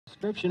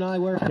Prescription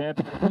eyewear.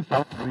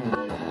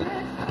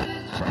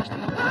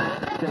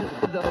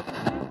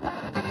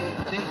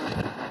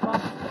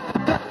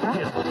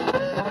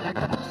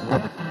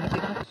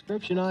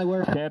 Prescription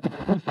eyewear.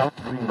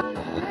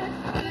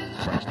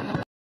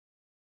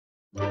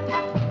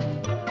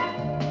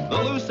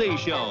 The Lucy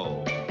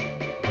Show.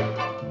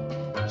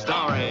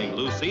 Starring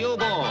Lucille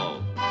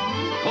Ball.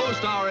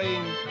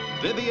 Co-starring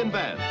Vivian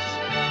Vance.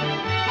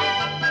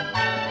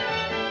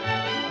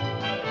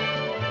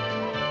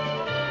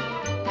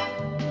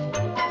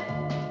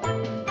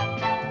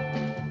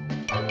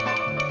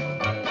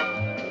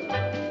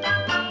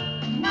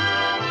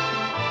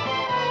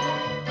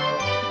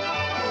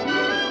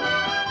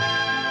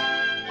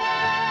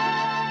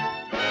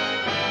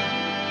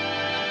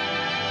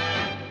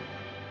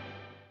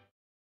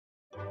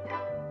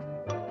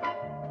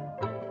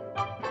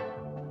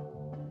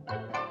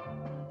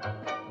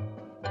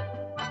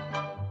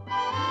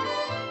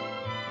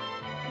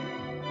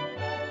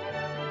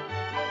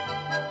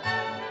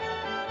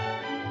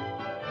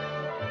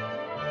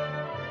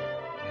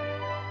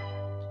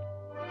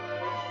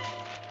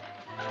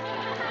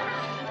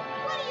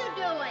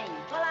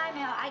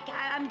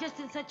 I'm just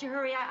in such a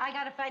hurry. I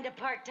gotta find a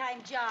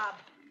part-time job.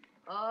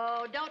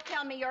 Oh, don't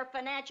tell me your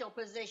financial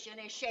position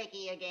is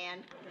shaky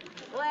again.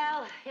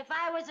 Well, if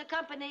I was a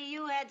company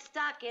you had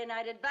stock in,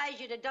 I'd advise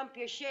you to dump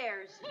your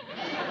shares.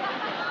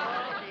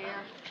 Oh, dear.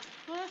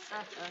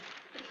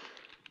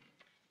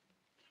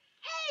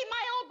 Hey,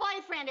 my old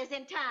boyfriend is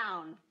in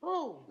town.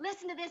 Who?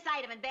 Listen to this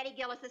item in Betty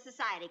Gillis'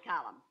 society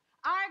column.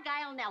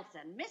 Argyle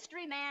Nelson,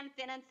 mystery man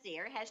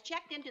financier, has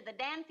checked into the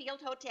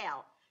Danfield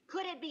Hotel.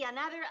 Could it be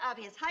another of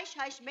his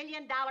hush-hush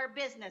 $1-million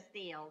business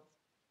deals?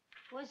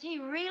 Was he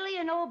really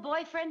an old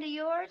boyfriend of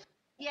yours?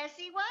 Yes,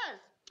 he was.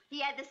 He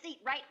had the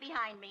seat right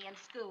behind me in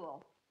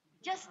school.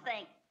 Just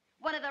think,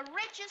 one of the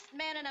richest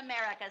men in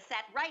America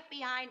sat right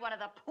behind one of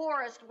the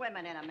poorest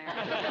women in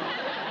America.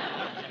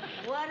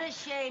 What a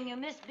shame. You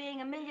missed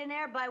being a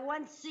millionaire by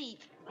one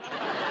seat.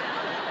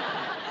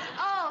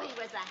 Oh, he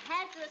was the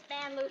handsomest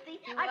man, Lucy.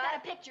 I got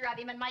a picture of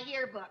him in my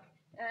yearbook.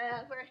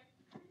 Where...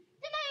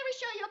 Didn't I ever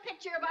show you a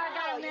picture of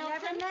Argyle Nelson?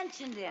 You never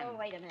mentioned him. Oh,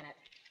 wait a minute.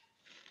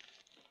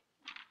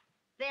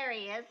 There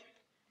he is.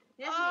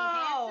 Isn't he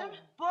handsome?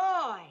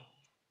 Oh, boy.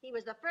 He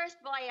was the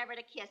first boy ever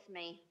to kiss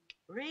me.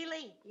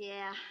 Really?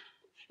 Yeah.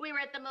 We were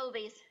at the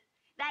movies.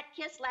 That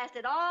kiss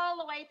lasted all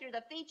the way through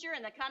the feature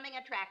and the coming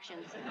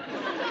attractions.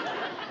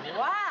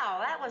 Wow,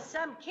 that was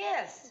some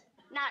kiss.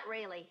 Not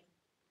really.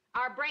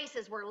 Our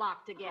braces were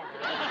locked together.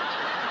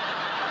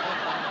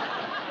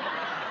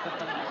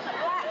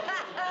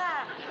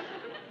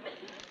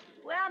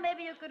 Well,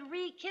 maybe you could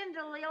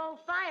rekindle the old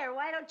fire.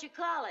 Why don't you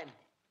call him?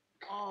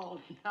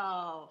 Oh,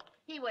 no.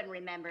 He wouldn't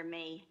remember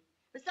me.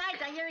 Besides,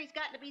 I hear he's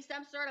gotten to be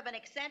some sort of an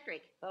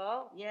eccentric.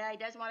 Oh? Yeah, he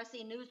doesn't want to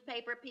see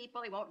newspaper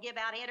people. He won't give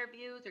out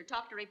interviews or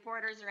talk to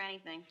reporters or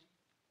anything.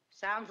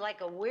 Sounds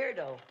like a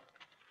weirdo.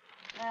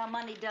 Well,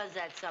 money does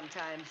that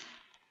sometimes.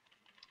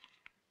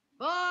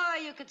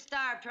 Boy, you could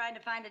starve trying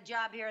to find a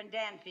job here in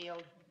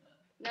Danfield.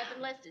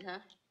 Nothing listed, huh?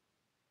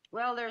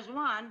 Well, there's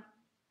one.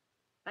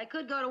 I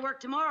could go to work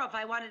tomorrow if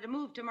I wanted to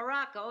move to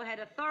Morocco, had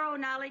a thorough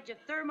knowledge of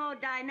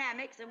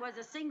thermodynamics, and was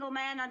a single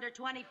man under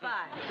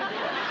 25.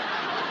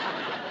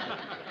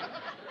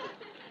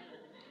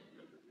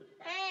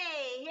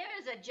 Hey,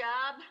 here's a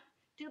job.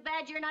 Too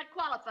bad you're not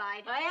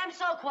qualified. I am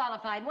so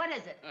qualified. What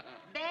is it?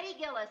 Betty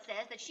Gillis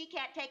says that she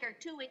can't take her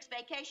 2 weeks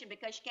vacation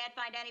because she can't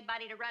find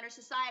anybody to run her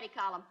society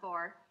column for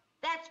her.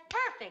 That's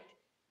perfect.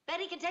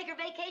 Betty can take her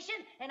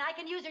vacation, and I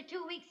can use her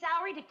 2 weeks'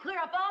 salary to clear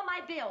up all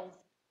my bills.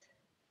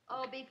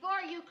 Oh,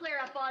 before you clear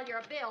up all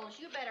your bills,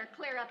 you better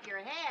clear up your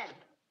head.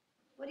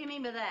 What do you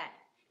mean by that?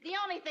 The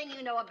only thing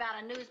you know about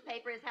a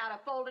newspaper is how to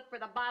fold it for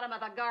the bottom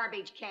of a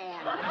garbage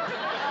can.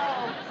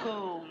 Oh,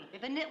 pooh.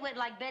 If a nitwit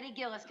like Betty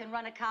Gillis can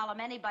run a column,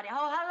 anybody...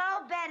 Oh,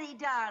 hello, Betty,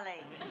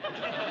 darling.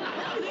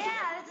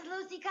 Yeah, this is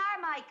Lucy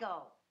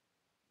Carmichael.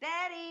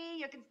 Betty,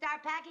 you can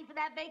start packing for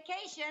that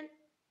vacation.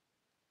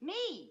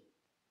 Me?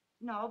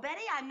 No,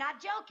 Betty, I'm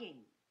not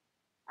joking.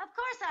 Of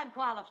course I'm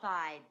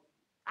qualified.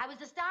 I was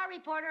the star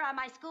reporter on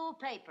my school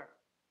paper.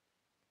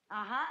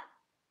 Uh-huh.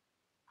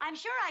 I'm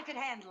sure I could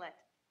handle it.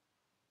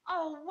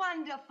 Oh,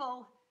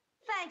 wonderful.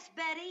 Thanks,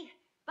 Betty.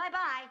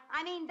 Bye-bye.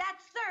 I mean,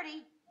 that's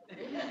 30.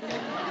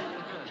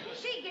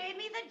 She gave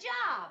me the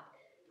job.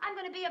 I'm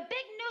going to be a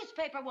big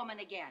newspaper woman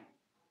again.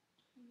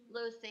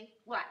 Lucy.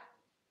 What?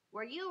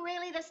 Were you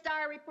really the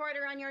star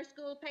reporter on your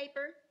school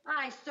paper?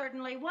 I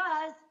certainly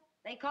was.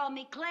 They called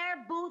me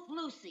Claire Booth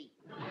Lucy.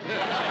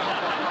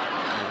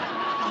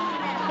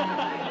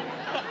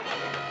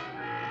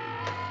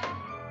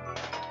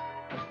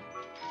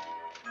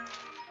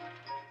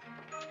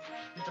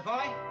 Mr.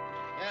 Foley?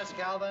 Yes,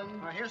 Calvin?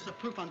 Here's the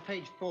proof on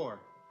page 4.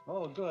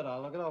 Oh, good.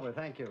 I'll look it over.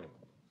 Thank you.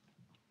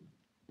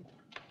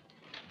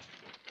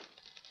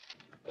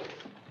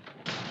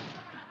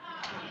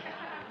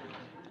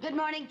 Good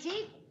morning,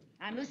 Chief.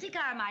 I'm Lucy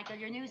Carmichael,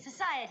 your new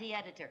society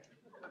editor.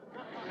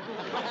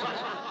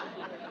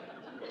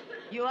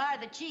 You are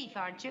the chief,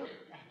 aren't you?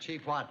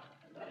 Chief what?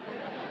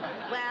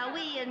 Well,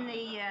 we in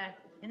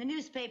the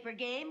newspaper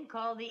game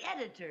call the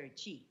editor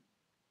chief.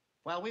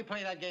 Well, we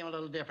play that game a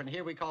little different.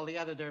 Here we call the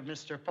editor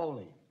Mr.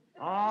 Foley.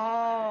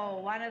 Oh,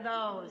 one of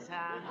those,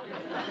 huh?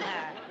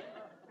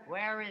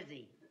 Where is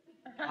he?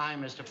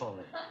 I'm Mr.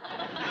 Foley.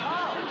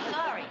 Oh,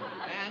 sorry.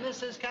 And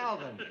this is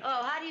Calvin.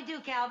 Oh, how do you do,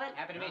 Calvin?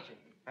 Happy to meet you.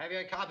 Have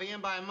your copy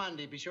in by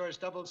Monday. Be sure it's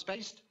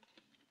double-spaced.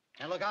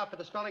 And look out for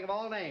the spelling of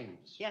all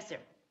names. Yes, sir.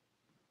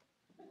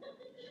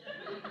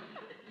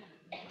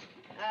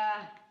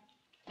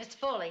 Mr.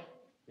 Foley,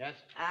 Yes?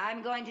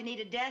 I'm going to need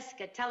a desk,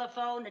 a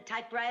telephone, a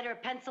typewriter, a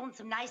pencil, and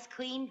some nice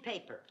clean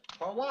paper.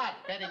 For what?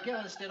 Betty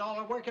Gillis did all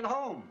her work at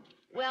home.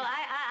 Well,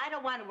 I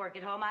don't want to work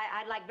at home.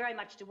 I'd like very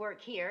much to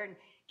work here in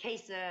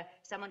case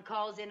someone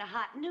calls in a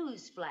hot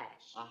news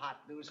flash. A hot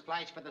news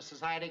flash for the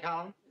society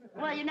column?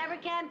 Well, you never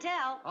can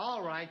tell.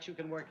 All right, you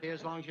can work here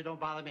as long as you don't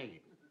bother me.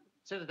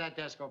 Sit at that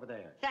desk over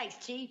there.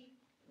 Thanks, Chief.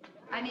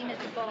 I mean,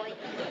 Mr. Foley.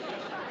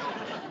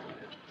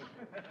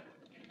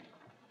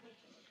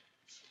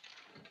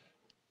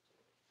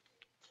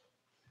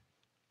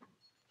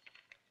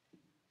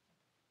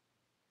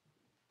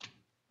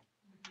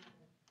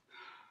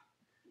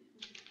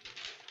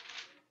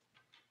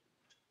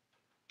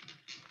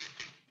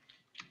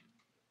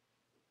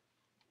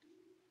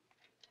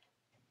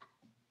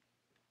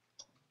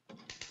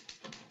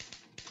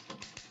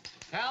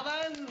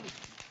 Calvin,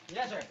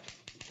 Yes, sir.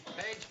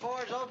 page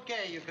 4 is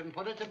okay. You can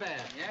put it to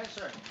bed. Yes,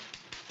 sir.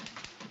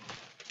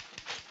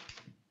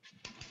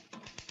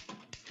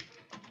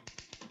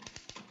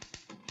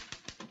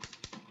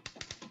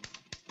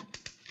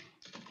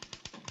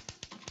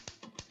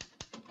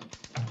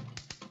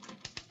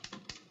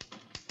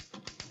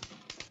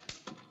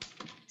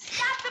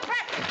 Stop the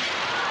press!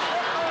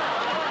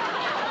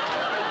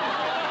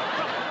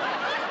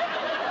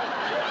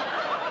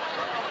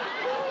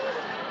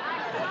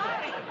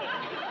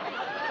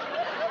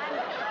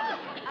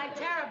 I'm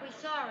terribly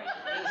sorry.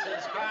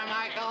 Mrs.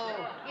 Carmichael,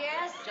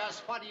 Yes?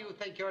 just what do you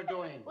think you're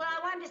doing? Well, I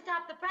wanted to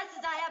stop the presses.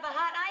 I have a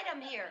hot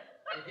item here.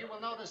 If you will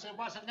notice, it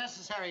wasn't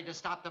necessary to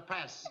stop the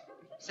press,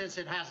 since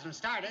it hasn't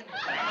started.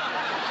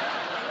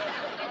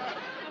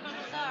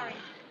 Sorry.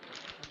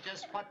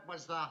 Just what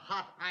was the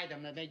hot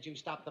item that made you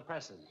stop the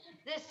presses?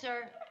 This,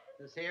 sir.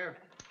 This here?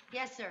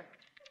 Yes, sir.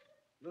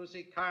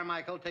 Lucy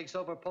Carmichael takes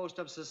over post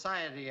of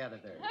society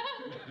editor.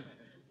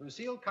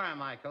 Lucille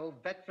Carmichael,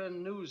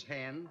 veteran news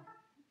hand,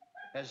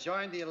 has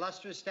joined the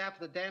illustrious staff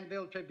of the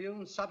Danfield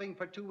Tribune, subbing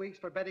for 2 weeks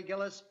for Betty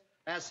Gillis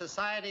as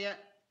society.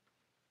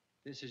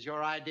 This is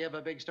your idea of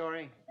a big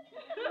story?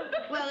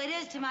 Well, it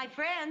is to my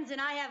friends, and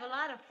I have a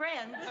lot of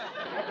friends.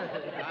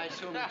 I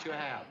assume that you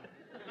have.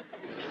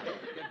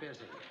 Get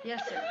busy.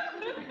 Yes, sir.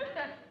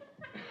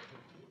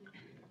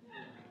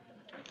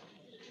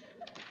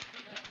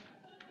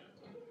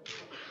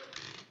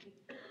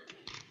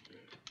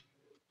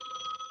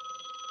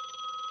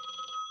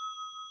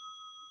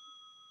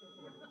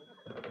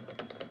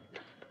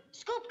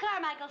 Scoop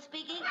Carmichael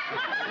speaking. Oh,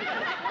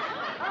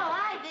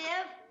 hi,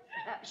 Viv.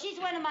 She's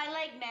one of my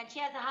leg men. She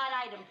has a hot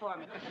item for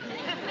me.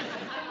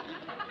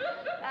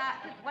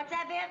 What's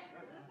that, Viv?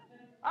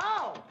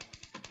 Oh.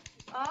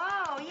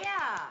 Oh,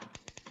 yeah.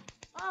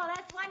 Oh,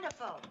 that's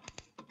wonderful.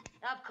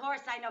 Of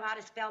course I know how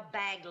to spell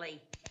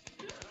Bagley.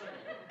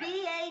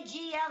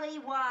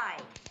 B-A-G-L-E-Y.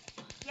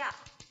 Yeah.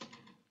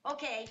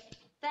 Okay.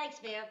 Thanks,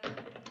 Viv.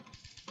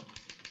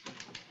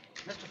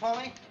 Mr.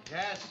 Foley,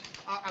 Yes?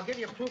 I'll give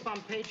you proof on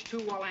page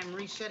 2 while I'm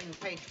resetting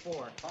page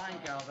 4. Fine,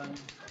 Calvin.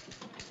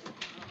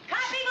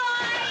 Copy,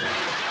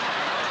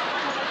 boy!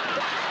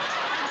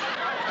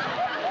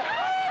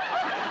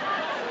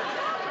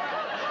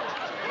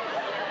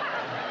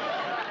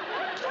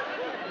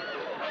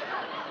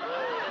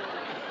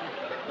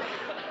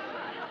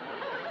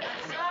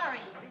 Sorry.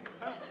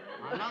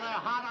 Another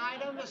hot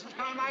item, Mrs.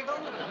 Carmichael?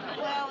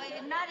 Well,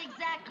 not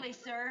exactly,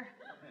 sir.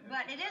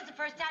 But it is the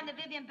first time that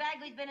Vivian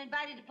Bagley's been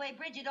invited to play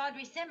bridge at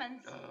Audrey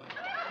Simmons. Well,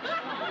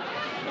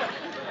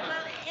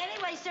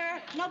 anyway,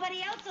 sir,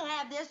 nobody else will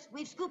have this.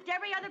 We've scooped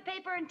every other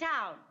paper in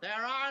town. There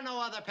are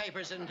no other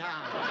papers in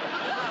town.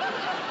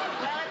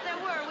 Well, if there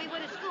were, we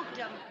would have scooped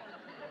them.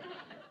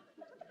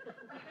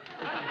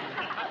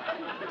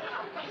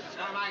 Mrs.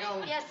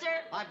 Carmichael? Yes,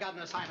 sir? I've got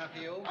an assignment for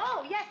you.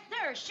 Oh, yes,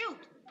 sir. Shoot.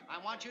 I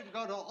want you to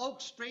go to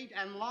Oak Street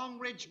and Long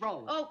Ridge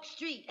Road. Oak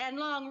Street and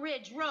Long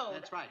Ridge Road.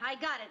 That's right. I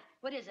got it.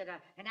 What is it,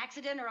 an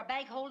accident or a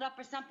bank holdup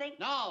or something?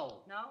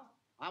 No. No?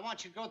 I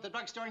want you to go to the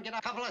drugstore and get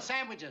a couple of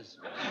sandwiches.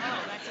 Oh,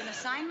 that's an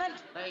assignment?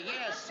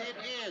 Yes, it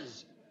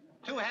is.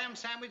 2 ham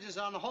sandwiches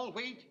on whole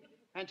wheat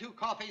and 2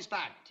 coffees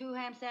back. 2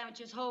 ham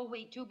sandwiches, whole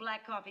wheat, 2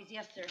 black coffees.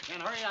 Yes, sir.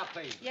 And hurry up,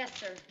 please. Yes,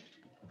 sir.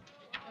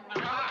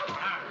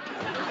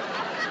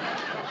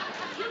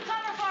 You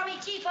cover for me,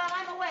 Chief, while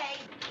I'm away.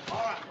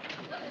 All right.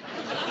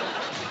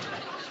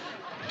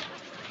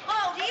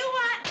 Oh, do you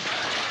want...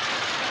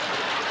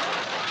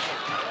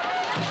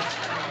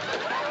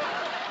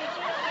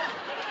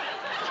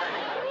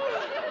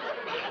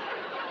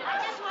 I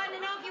just wanted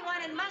to know if you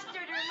wanted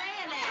mustard or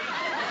mayonnaise.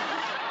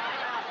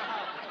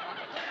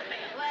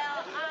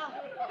 Well,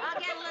 I'll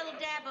get a little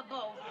dab of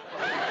both.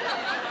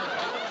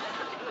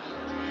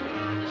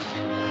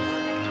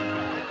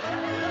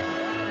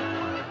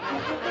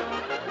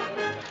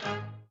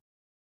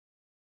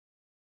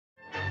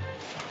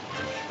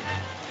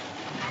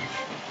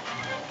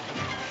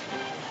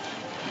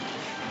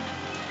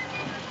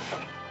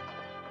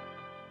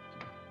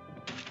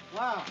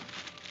 Well,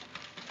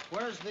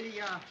 where's the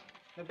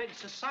big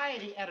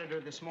society editor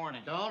this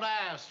morning? Don't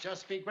ask,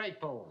 just be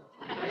grateful.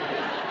 We've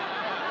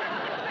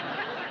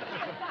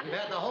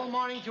had the whole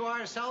morning to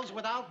ourselves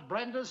without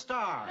Brenda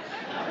Starr.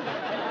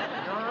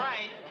 You're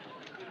right.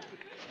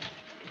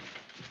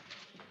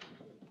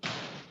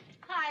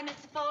 Hi,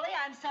 Mr. Foley.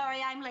 I'm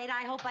sorry I'm late.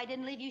 I hope I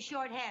didn't leave you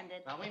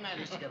short-handed. Well, we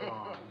managed to get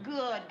along.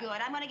 Good,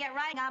 good. I'm going to get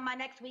right on my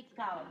next week's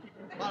column.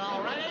 Well,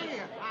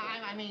 already?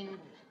 I mean,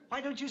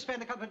 why don't you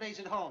spend a couple of days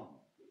at home?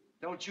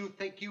 Don't you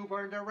think you've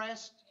earned a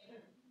rest?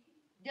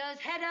 Does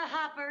Hedda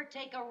Hopper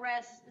take a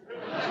rest?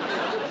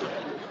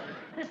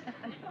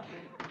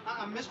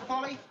 Mr.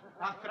 Foley,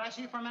 could I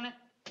see you for a minute?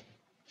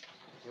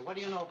 Yeah, what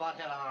do you know about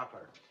Hedda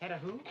Hopper? Hedda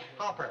who?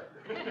 Hopper.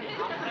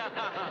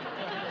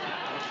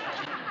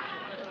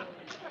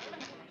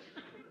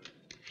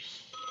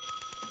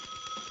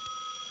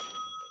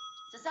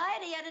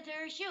 Society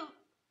editor, shoot.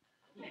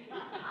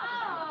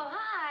 Oh,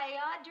 hi,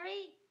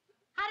 Audrey.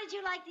 How did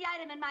you like the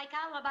item in my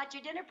column about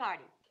your dinner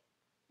party?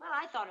 Well,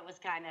 I thought it was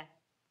kind of...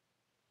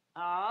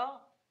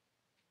 Oh?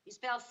 You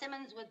spell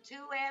Simmons with 2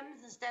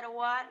 M's instead of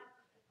 1?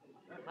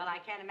 Well,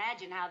 I can't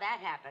imagine how that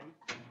happened.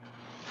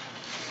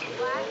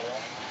 What?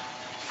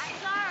 I'm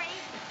sorry.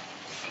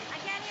 I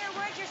can't hear a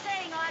word you're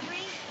saying,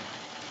 Audrey.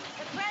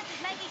 The press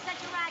is making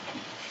such a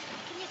racket.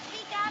 Can you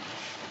speak up?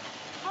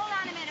 Hold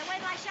on a minute. Wait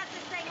till I shut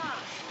this thing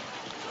off.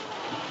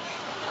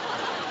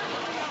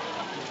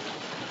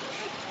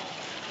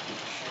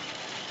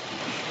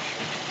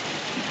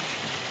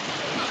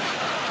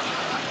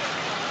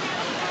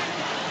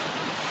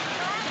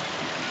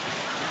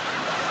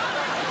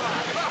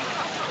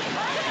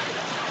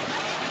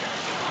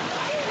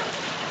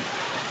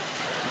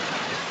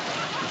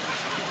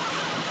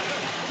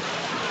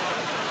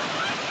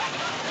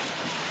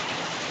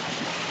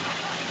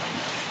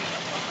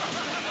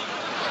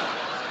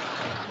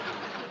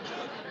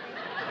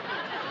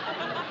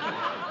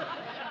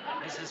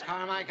 Mrs.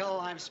 Carmichael,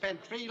 I've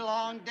spent 3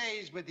 long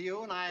days with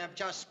you, and I have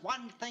just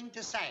one thing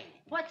to say.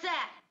 What's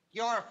that?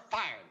 You're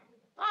fired.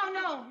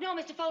 Oh, no,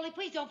 Mr. Foley,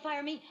 please don't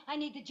fire me. I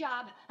need the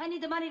job. I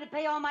need the money to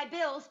pay all my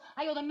bills.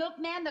 I owe the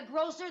milkman, the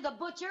grocer, the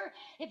butcher.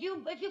 If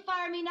you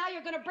fire me now,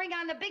 you're going to bring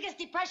on the biggest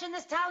depression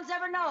this town's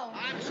ever known.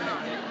 I'm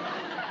sorry.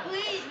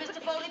 Please,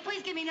 Mr. Foley,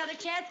 please give me another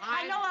chance.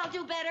 I know I'll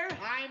do better.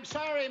 I'm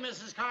sorry,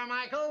 Mrs.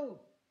 Carmichael.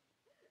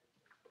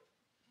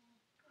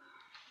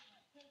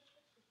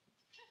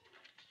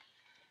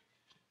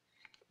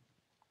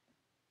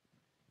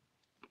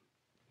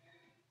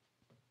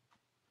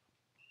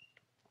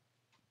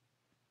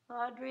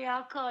 Audrey,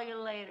 I'll call you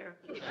later.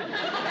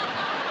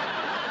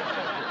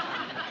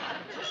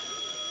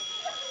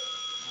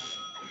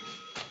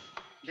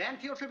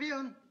 Danfield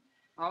Tribune.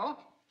 Oh?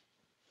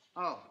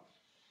 Oh.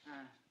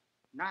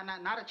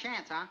 Not a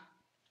chance, huh?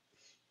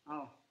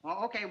 Oh.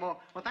 Well, okay.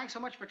 Well, thanks so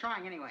much for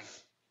trying anyway.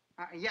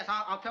 Yes,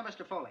 I'll tell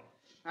Mr. Foley.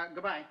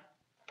 Goodbye.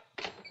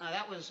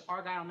 That was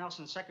Argyle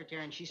Nelson's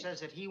secretary, and she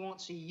says that he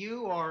won't see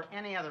you or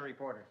any other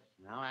reporter.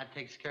 No, that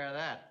takes care of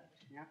that.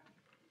 Yeah.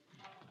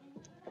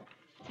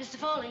 Mr.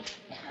 Foley.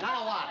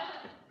 Now what?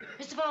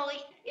 Mr.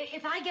 Foley,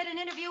 if I get an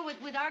interview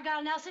with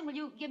Argyle Nelson, will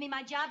you give me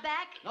my job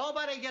back?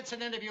 Nobody gets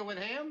an interview with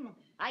him.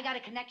 I got a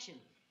connection.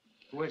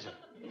 Who is it?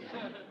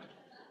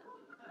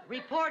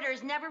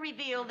 Reporters never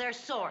reveal their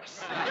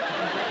source.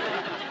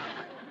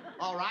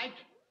 All right.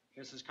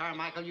 Mrs.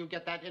 Carmichael, you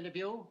get that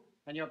interview,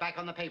 and you're back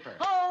on the paper.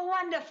 Oh,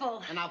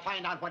 wonderful. And I'll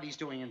find out what he's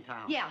doing in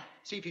town. Yeah.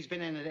 See if he's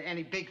been in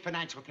any big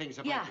financial things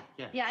about Yeah.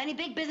 it. Yeah, any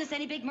big business,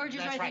 any big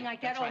mergers That's or anything right,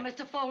 like that. that's Oh, right.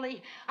 Mr.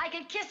 Foley, I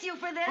can kiss you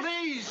for this.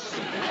 Please!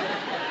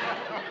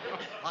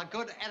 A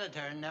good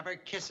editor never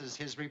kisses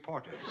his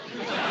reporters.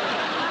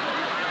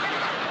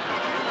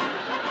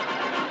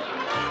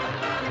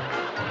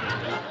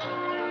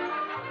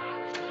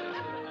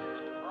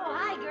 Oh,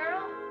 hi,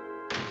 girl.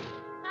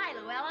 Hi,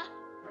 Luella.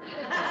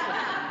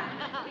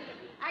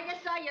 I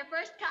just saw your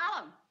first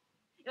column.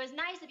 It was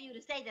nice of you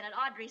to say that at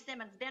Audrey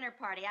Simmons' dinner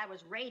party I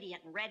was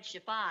radiant in red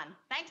chiffon.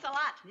 Thanks a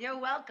lot. You're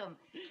welcome.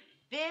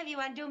 Viv, you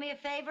want to do me a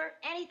favor?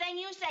 Anything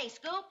you say,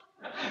 Scoop.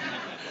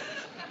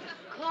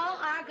 Call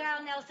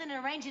Argyle Nelson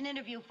and arrange an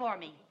interview for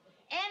me.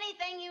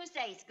 Anything you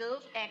say,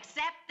 Scoop,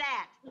 except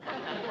that.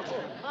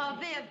 Oh,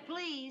 Viv,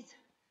 please.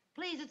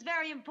 Please, it's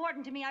very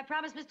important to me. I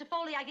promised Mr.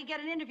 Foley I could get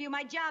an interview.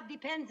 My job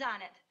depends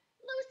on it.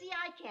 Lucy,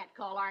 I can't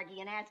call Argy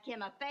and ask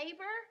him a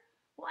favor.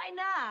 Why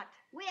not?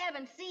 We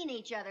haven't seen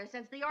each other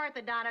since the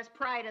orthodontist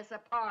pried us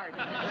apart.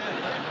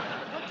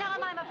 Well, tell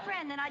him I'm a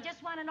friend and I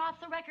just want an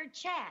off-the-record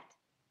chat.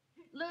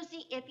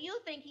 Lucy, if you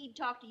think he'd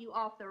talk to you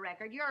off the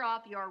record, you're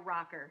off your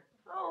rocker.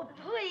 Oh,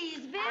 please,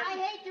 Viv. I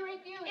hate to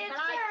refuse, It's but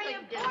I very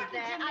couldn't do important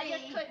that. to I me.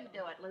 just couldn't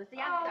do it, Lucy.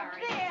 I'm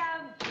sorry.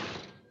 Viv.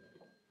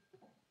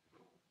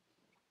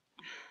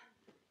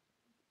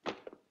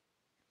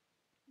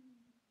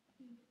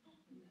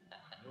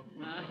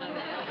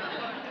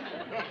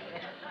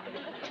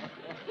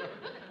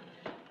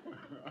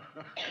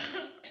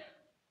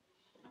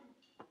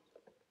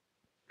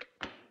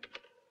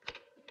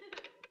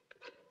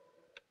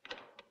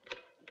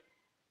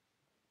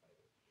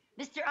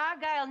 Mr.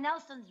 Argyle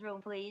Nelson's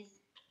room, please.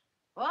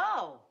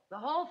 Oh, the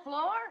whole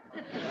floor?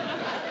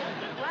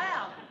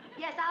 Well,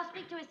 yes, I'll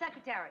speak to his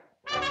secretary.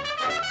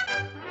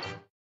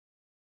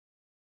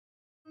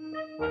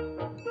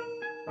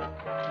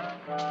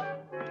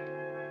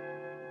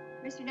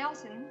 Mr.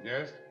 Nelson,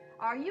 Yes?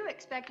 are you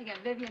expecting a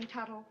Vivian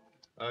Tuttle?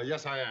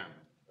 Yes, I am.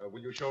 Will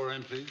you show her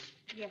in, please?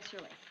 Yes,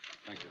 surely.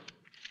 Thank you.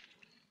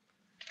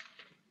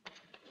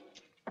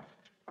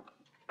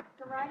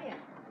 Come right in.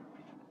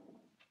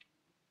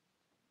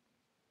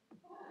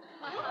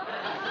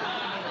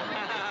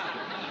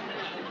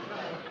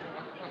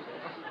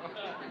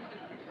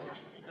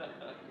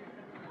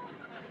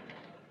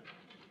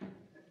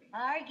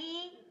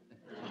 Argy?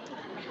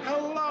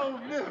 Hello,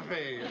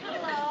 Vivi.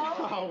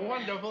 Hello. Oh,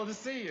 wonderful to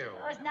see you.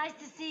 Oh, it's nice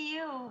to see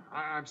you.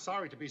 I'm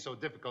sorry to be so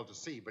difficult to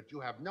see, but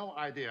you have no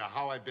idea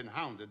how I've been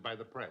hounded by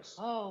the press.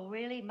 Oh,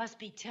 really? Must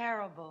be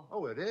terrible.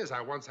 Oh, it is. I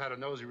once had a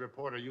nosy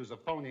reporter use a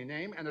phony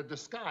name and a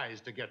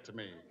disguise to get to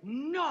me.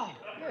 No.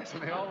 Yes,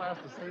 and they all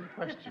asked the same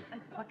question.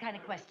 What kind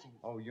of questions?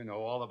 Oh, you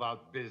know, all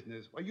about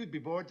business. Well, you'd be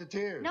bored to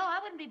tears. No, I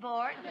wouldn't be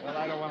bored. Well,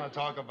 I don't want to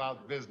talk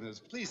about business.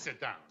 Please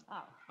sit down.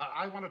 Oh.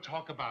 I want to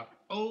talk about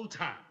old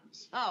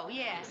times. Oh,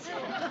 yes.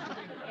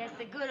 Yes,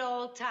 the good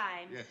old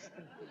times. Yes.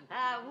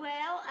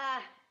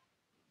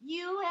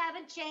 You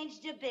haven't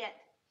changed a bit.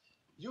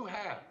 You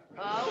have.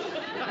 Oh.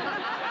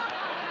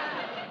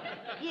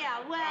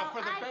 Yeah, well,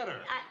 for the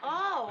better.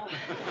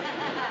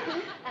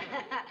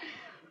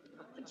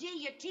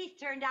 Gee, your teeth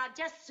turned out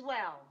just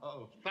swell.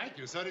 Oh, thank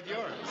you. So did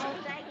yours. Oh,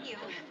 thank you.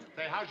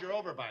 Say, how's your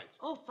overbite?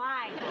 Oh,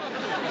 fine.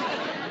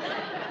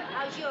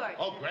 How's yours?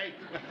 Oh, great.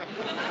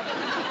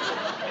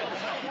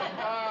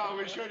 Oh,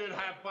 we sure did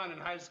have fun in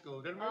high school,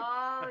 didn't we?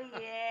 Oh,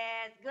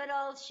 yes. Good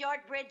old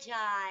Shortbridge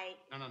High.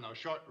 No,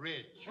 Short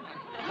Ridge.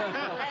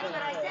 That's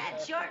what I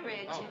said,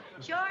 Shortridge. Oh.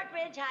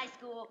 Shortridge High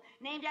School,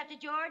 named after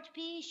George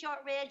P.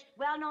 Shortridge,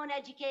 well-known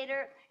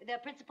educator. The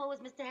principal was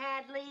Mr.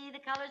 Hadley. The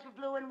colors were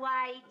blue and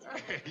white.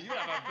 Hey, you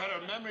have a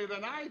better memory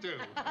than I do.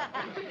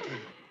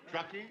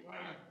 Truckee?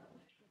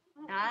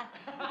 Huh?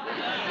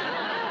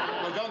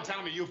 Well, don't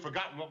tell me you've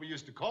forgotten what we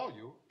used to call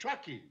you.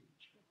 Truckee.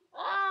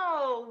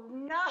 Oh,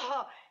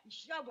 no.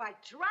 Sure, why,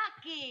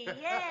 Truckee,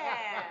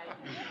 yeah.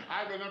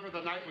 I remember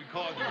the night we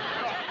called you.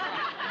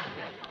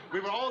 We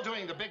were all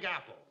doing the Big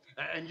Apple,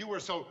 and you were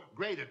so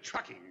great at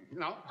trucking, you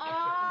know?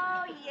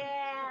 Oh,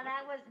 yeah,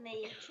 that was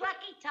me.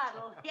 Truckee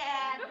Tuttle.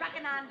 Yeah,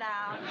 trucking on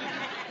down.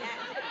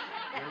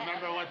 You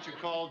remember what you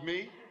called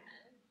me?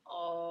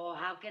 Oh,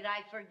 how could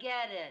I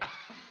forget it?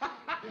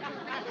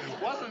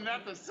 Wasn't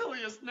that the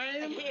silliest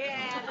name?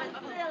 Yeah, the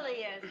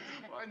silliest.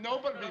 Why,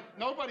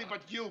 nobody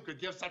but you could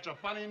give such a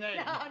funny name.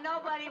 No,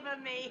 nobody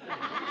but me.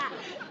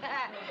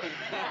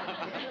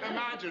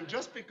 Imagine,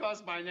 just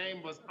because my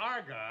name was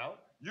Argyle,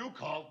 you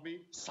called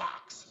me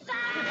Socks.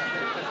 Argyle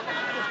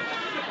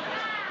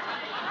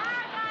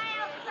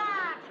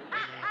Socks.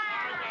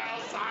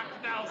 Argyle Socks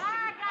Nelson.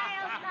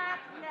 Argyle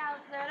Socks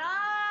Nelson.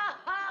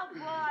 Oh,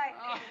 boy.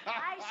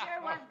 I sure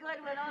was good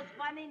with those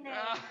funny names.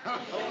 Yeah.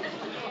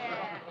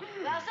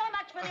 Well, so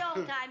much for the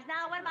old times.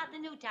 Now, what about the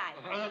new times?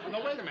 No,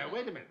 wait a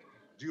minute.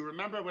 Do you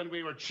remember when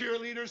we were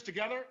cheerleaders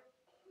together?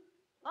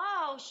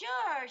 Oh,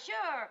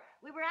 sure.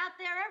 We were out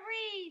there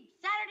every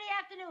Saturday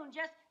afternoon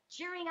just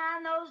cheering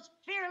on those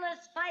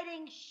fearless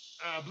fighting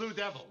Blue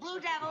Devils. Blue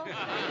Devils.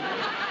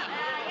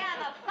 Yeah,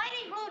 the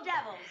fighting Blue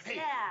Devils. Hey,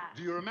 Yeah.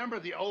 do you remember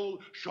the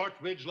old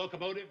Shortridge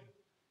locomotive?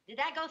 Did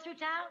that go through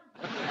town?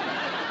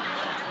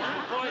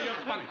 Boy,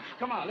 you're funny.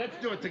 Come on, let's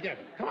do it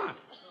together. Come on.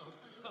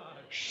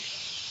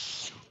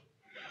 Shh.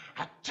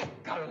 A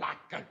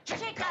chicka-lacka,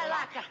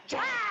 Chicka-lacka.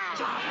 Cha!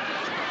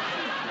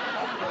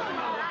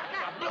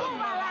 Boom-a-lacka,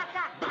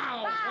 Boom-a-lacka.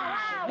 Bow,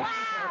 Wow,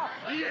 wow.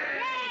 Yeah!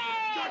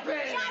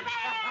 Jumping!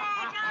 Jumping!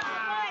 Oh,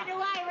 boy, do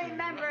I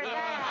remember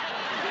that.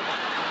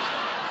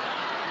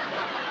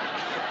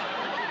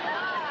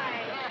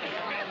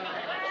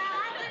 Well,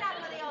 that's enough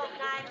of the old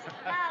times.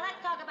 Now,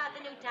 let's talk about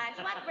the new times.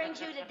 What brings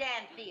you to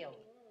Danfield?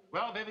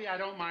 Well, Vivi, I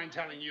don't mind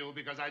telling you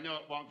because I know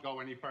it won't go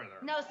any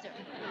further. No, sir.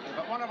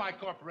 But one of my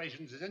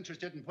corporations is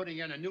interested in putting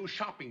in a new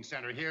shopping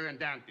center here in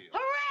Danfield.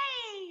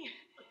 Hooray!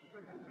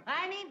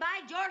 I mean,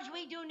 by George,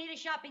 we do need a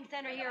shopping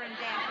center here in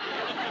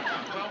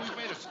Danfield. Well, we've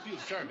made a few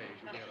surveys,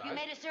 you realize. You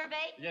made a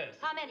survey? Yes.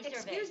 How many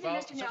surveys? Excuse me,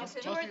 Mr.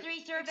 Nelson. 2 or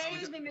 3 surveys?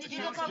 Excuse me, Mr. Did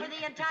you look over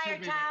the entire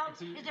town?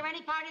 Is there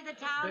any part of the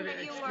town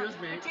that you were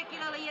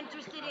particularly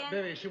interested in?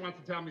 Vivi, she wants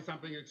to tell me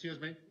something. Excuse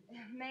me.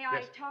 May I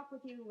Yes. talk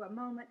with you a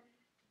moment?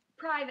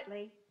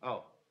 Privately.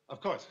 Oh,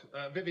 of course.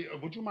 Vivi,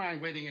 would you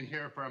mind waiting in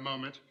here for a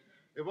moment?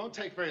 It won't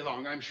take very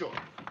long, I'm sure.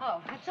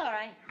 Oh, that's all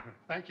right.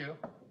 Thank you.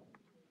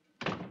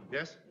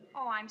 Yes?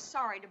 Oh, I'm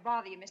sorry to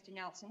bother you, Mr.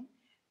 Nelson.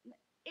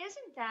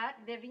 Isn't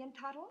that Vivian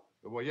Tuttle?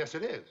 Well, yes,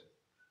 it is.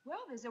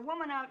 Well, there's a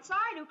woman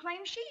outside who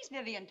claims she's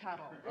Vivian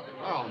Tuttle.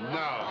 Oh,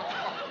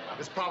 no.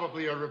 It's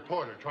probably a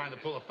reporter trying to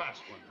pull a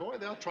fast one. Boy,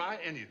 they'll try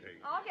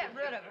anything. I'll get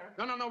rid of her.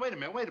 No, wait a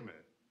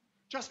minute.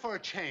 Just for a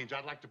change,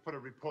 I'd like to put a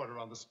reporter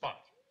on the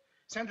spot.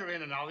 Send her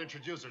in and I'll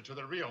introduce her to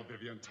the real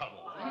Vivian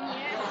Tuttle.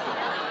 Yes.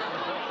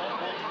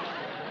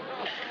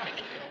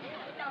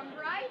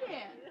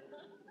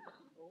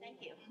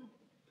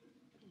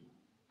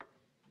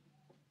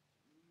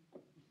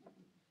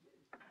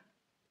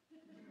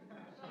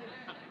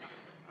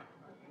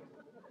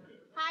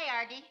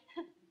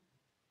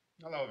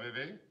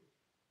 Vivi.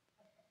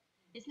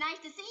 It's nice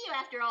to see you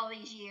after all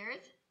these years.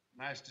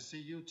 Nice to see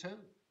you, too.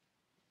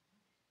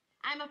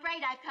 I'm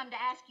afraid I've come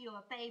to ask you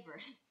a favor.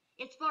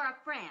 It's for a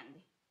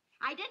friend.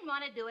 I didn't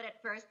want to do it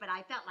at first, but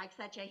I felt like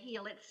such a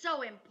heel. It's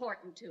so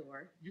important to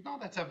her. You know,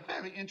 that's a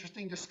very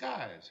interesting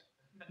disguise.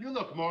 You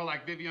look more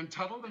like Vivian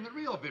Tuttle than the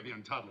real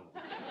Vivian Tuttle.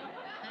 Huh?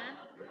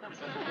 Oh,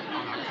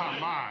 now,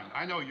 come on.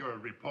 I know you're a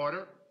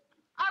reporter.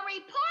 A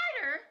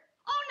reporter?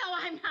 Oh, no,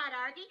 I'm not,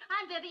 Artie.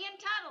 I'm Vivian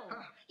Tuttle.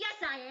 Yes,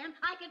 I am.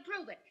 I can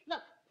prove it.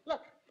 Look.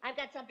 I've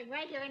got something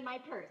right here in my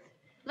purse.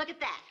 Look at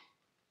that.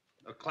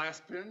 A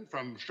clasp pin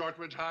from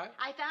Shortridge High?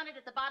 I found it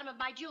at the bottom of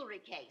my jewelry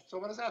case. So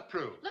what does that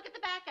prove? Look at the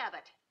back of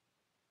it.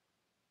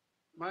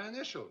 My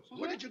initials.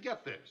 Where did you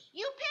get this?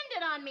 You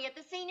pinned it on me at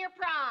the senior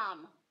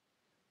prom.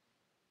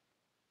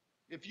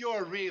 If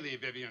you're really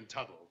Vivian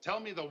Tuttle, tell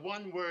me the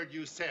one word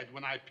you said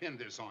when I pinned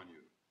this on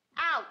you.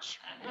 Ouch.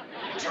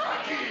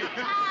 Truckee!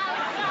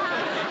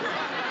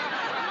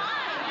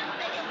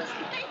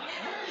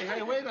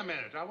 Hey, wait a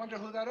minute. I wonder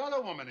who that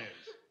other woman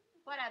is.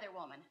 What other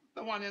woman?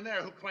 The one in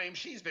there who claims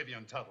she's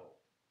Vivian Tuttle.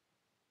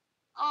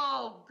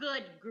 Oh,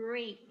 good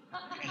grief.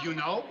 You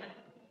know?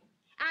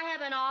 I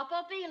have an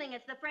awful feeling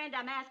it's the friend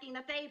I'm asking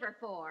the favor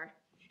for.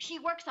 She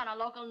works on a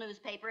local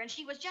newspaper, and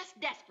she was just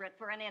desperate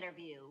for an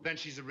interview. Then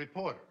she's a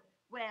reporter.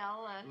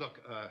 Well, Look,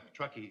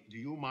 Truckee, do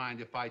you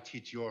mind if I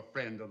teach your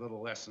friend a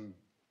little lesson?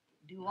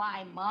 do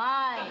I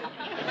mind?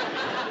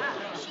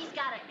 She's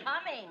got it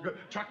coming.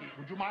 Truckee,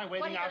 would you mind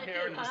waiting out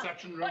here in the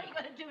reception room? What are you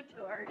going to do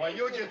to her? Well,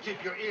 you just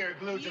keep your ear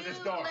glued to this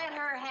door. You let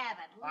her have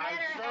it. Let I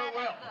her sure have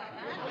will. it.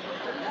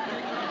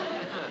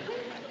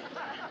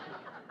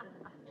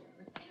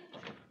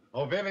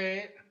 Oh,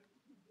 Vivi,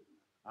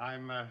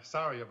 I'm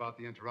sorry about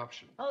the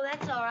interruption. Oh,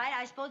 that's all right.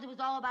 I suppose it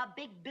was all about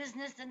big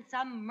business and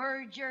some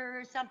merger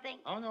or something.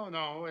 Oh,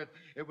 no.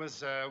 It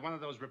was one of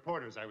those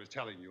reporters I was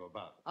telling you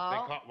about. Oh? They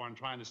caught one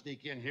trying to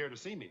sneak in here to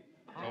see me.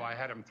 So I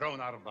had him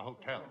thrown out of the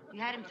hotel. You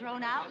had him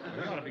thrown out?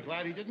 You ought to be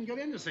glad he didn't get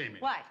in to see me.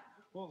 What?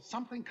 Well,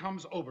 something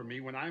comes over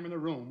me when I'm in a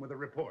room with a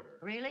reporter.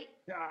 Really?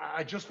 Yeah,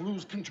 I just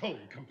lose control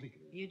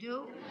completely. You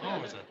do?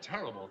 Oh, it's a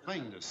terrible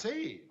thing to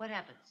see. What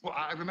happens? Well,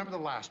 I remember the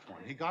last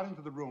one. He got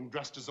into the room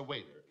dressed as a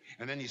waiter,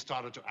 and then he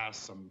started to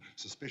ask some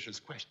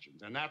suspicious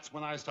questions. And that's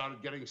when I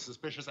started getting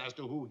suspicious as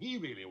to who he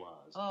really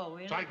was. Oh,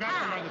 really? So I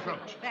grabbed him by the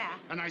throat. Yeah.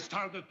 And I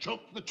started to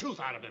choke the truth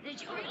out of him. Did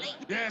you really?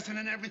 Yes, and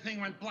then everything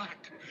went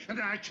black. And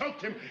then I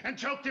choked him and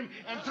threw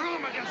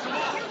him against the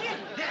wall. You did?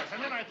 Yes,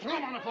 and then I threw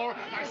him on the floor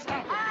and I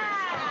stomped him.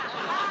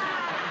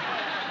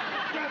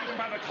 Grabbed him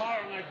by the collar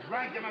and I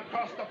dragged him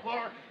across the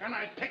floor and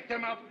I picked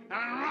him up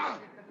and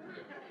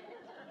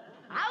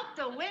Out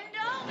the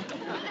window?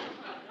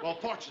 Well,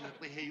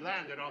 fortunately, he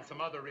landed on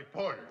some other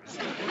reporters. So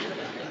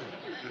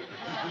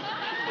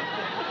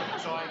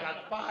I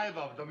got 5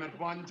 of them at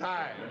one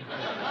time.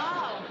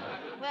 Oh.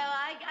 Well,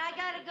 I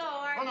gotta go,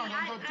 Artie. Oh,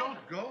 no,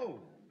 don't go.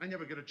 I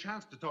never get a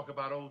chance to talk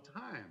about old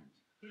times.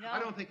 You know? I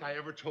don't think I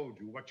ever told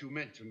you what you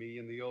meant to me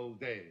in the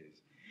old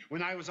days.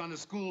 When I was on the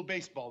school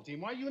baseball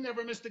team, why, you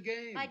never missed a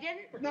game. I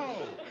didn't? No.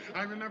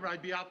 I remember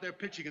I'd be out there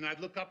pitching, and I'd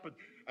look up and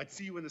I'd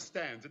see you in the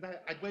stands, and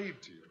I'd wave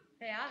to you.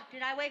 Yeah?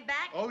 Did I wave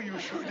back? Oh, you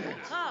sure did.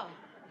 Oh.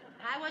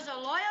 I was a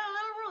loyal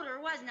little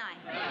rooter, wasn't I?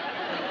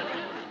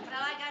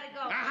 Well, I gotta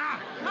go. Aha!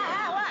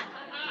 What?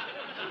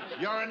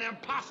 You're an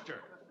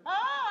imposter. Oh,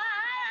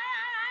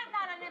 I'm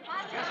not an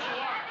imposter. Yes, you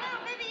are. I'm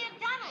little Vivian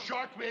Tuttle.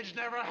 Shortridge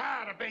never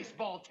had a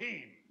baseball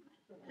team.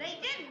 They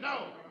didn't?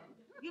 No.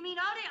 You mean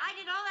I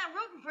did all that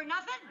rooting for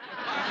nothing?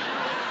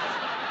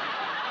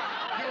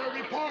 You're a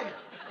reporter.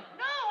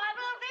 No, I'm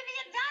little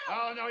Vivian Tuttle.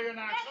 Oh, no, you're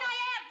not. Yes, I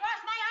am.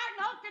 Cross my heart and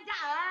hope to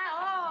die.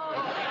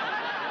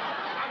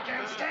 I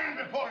can't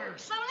stand reporters.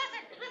 So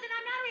listen,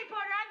 I'm not a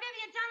reporter. I'm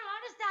Vivian Tuttle.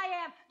 Honest, I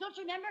am. Don't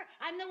you remember?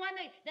 I'm the one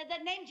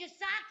that named you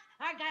Socks.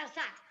 Argyle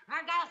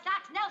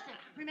Socks Nelson.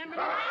 Remember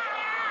me? The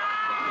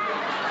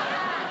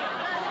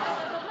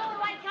blue and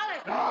white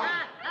colors.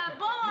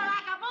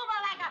 Boomalaka,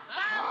 boomalaka.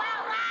 Wow,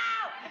 wow, wow.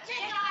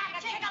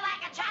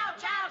 Chickalaka, chow,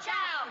 chow,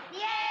 chow.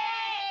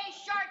 Yay,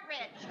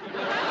 Shortridge!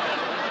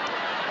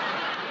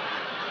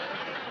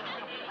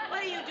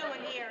 What are you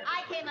doing here?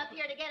 I came up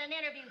here to get an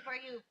interview for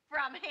you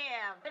from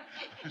him.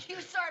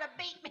 You sort of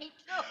beat me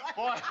to it.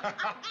 Boy,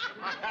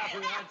 I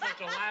haven't had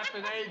such a laugh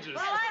in ages.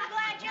 Well, I'm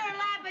glad you're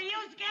laughing.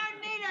 You scared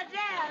me to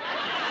death.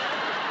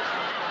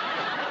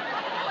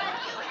 Well,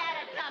 you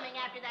had it coming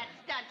after that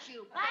stunt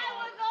you pulled. I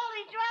was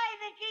only trying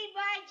to keep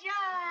my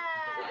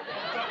job.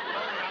 Don't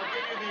worry, I'll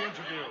give you the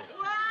interview.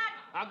 What?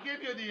 I'll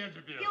give you the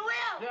interview. You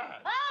will?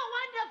 Yeah. Oh,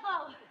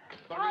 wonderful.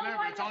 But Oh,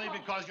 remember, it's only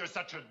wonderful. because you're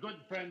such a good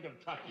friend of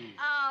Tucky's.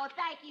 Oh,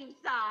 thank you,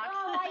 Socks.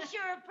 Oh, I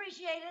sure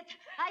appreciate it.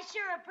 I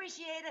sure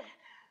appreciate it.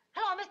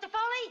 Hello, Mr.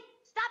 Foley.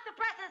 Stop the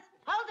presses.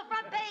 Hold the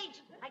front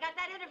page. I got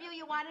that interview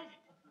you wanted.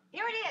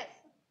 Here it is.